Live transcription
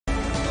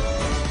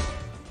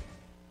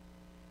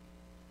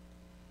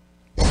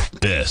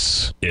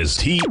This is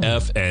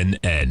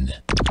TFNN,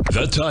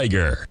 the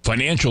Tiger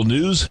Financial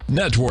News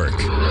Network.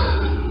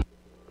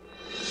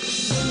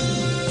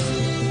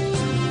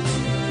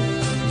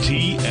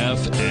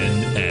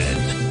 TFNN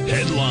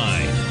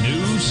Headline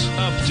News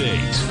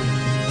Update.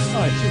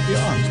 Oh, it should be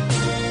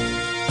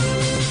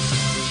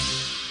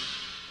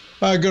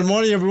on. Good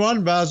morning,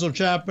 everyone. Basil,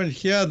 Chapman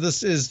here.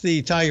 This is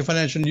the Tiger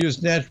Financial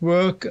News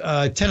Network,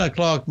 10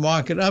 o'clock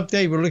market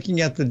update. We're looking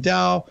at the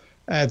Dow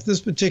at this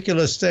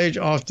particular stage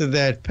after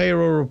that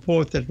payroll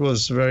report that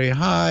was very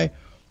high.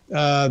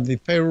 The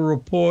payroll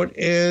report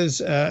is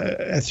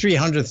at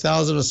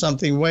 300,000 or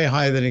something, way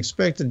higher than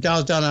expected.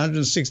 Dow's down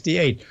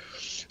 168.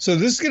 So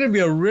this is going to be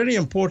a really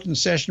important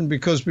session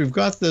because we've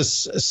got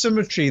this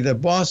symmetry, the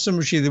bar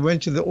symmetry that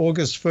went to the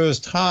August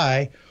 1st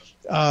high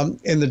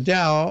in the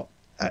Dow,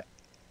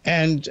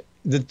 and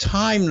the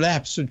time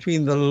lapse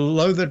between the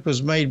low that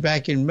was made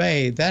back in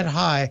May, that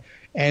high,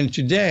 and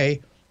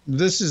today.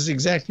 This is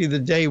exactly the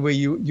day where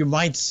you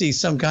might see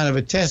some kind of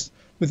a test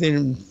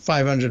within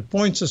 500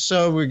 points or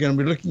so. We're going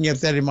to be looking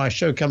at that in my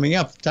show coming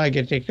up,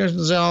 Tiger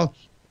Technicians Hour.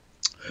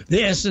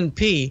 The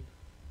S&P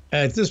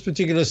at this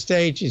particular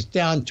stage is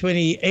down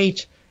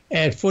 28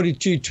 at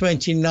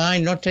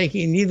 42.29. Not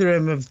taking, neither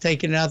of them have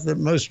taken out the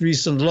most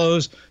recent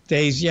lows.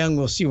 Days young,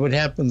 we'll see what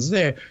happens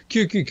there.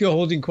 QQQ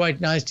holding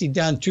quite nicely,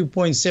 down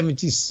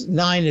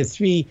 2.79 at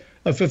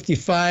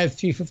 355.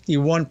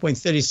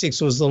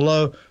 351.36 was the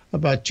low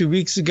about 2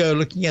 weeks ago.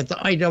 Looking at the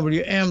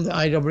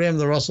IWM,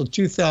 the Russell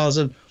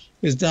 2000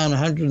 is down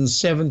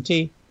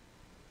 170.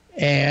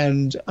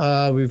 And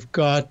we've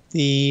got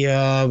the,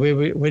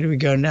 where do we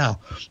go now?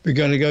 We're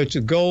going to go to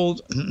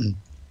gold.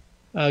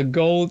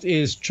 Gold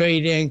is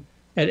trading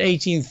at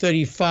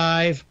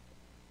 1835.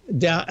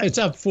 Down, it's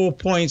up 4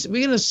 points.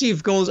 We're going to see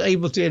if gold's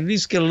able to at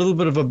least get a little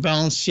bit of a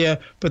bounce here,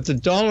 but the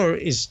dollar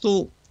is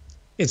still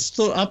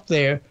up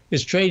there.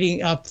 It's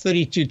trading up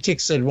 32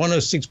 ticks at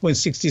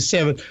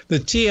 106.67. The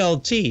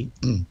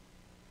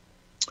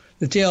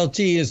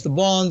TLT is the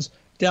bonds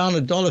down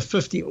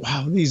 $1.50.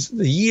 Wow,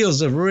 the yields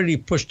have really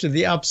pushed to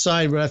the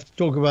upside. We'll have to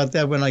talk about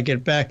that when I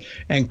get back.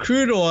 And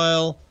crude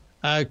oil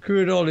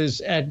is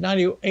at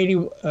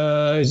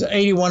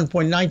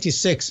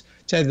 81.96.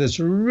 Had this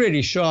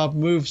really sharp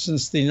move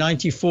since the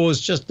 94s,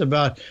 just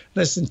about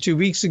less than 2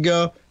 weeks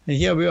ago, and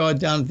here we are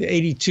down at the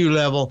 82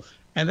 level.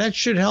 And that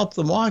should help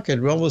the market.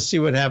 Well, we'll see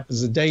what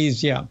happens. The day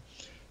is young.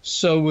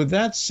 So with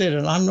that said,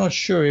 and I'm not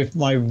sure if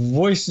my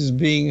voice is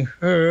being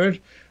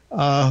heard.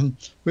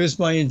 Where's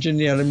my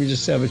engineer? Let me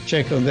just have a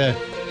check on that.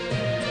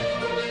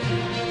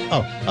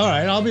 Oh, all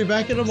right. I'll be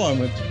back in a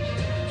moment.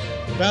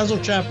 Basil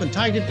Chapman,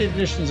 Tiger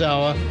Technicians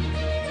Hour.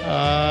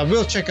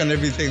 We'll check on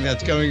everything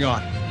that's going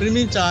on. In the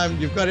meantime,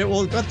 you've got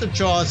the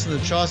charts, and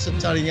the charts are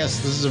telling us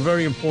this is a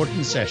very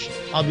important session.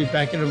 I'll be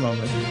back in a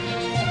moment.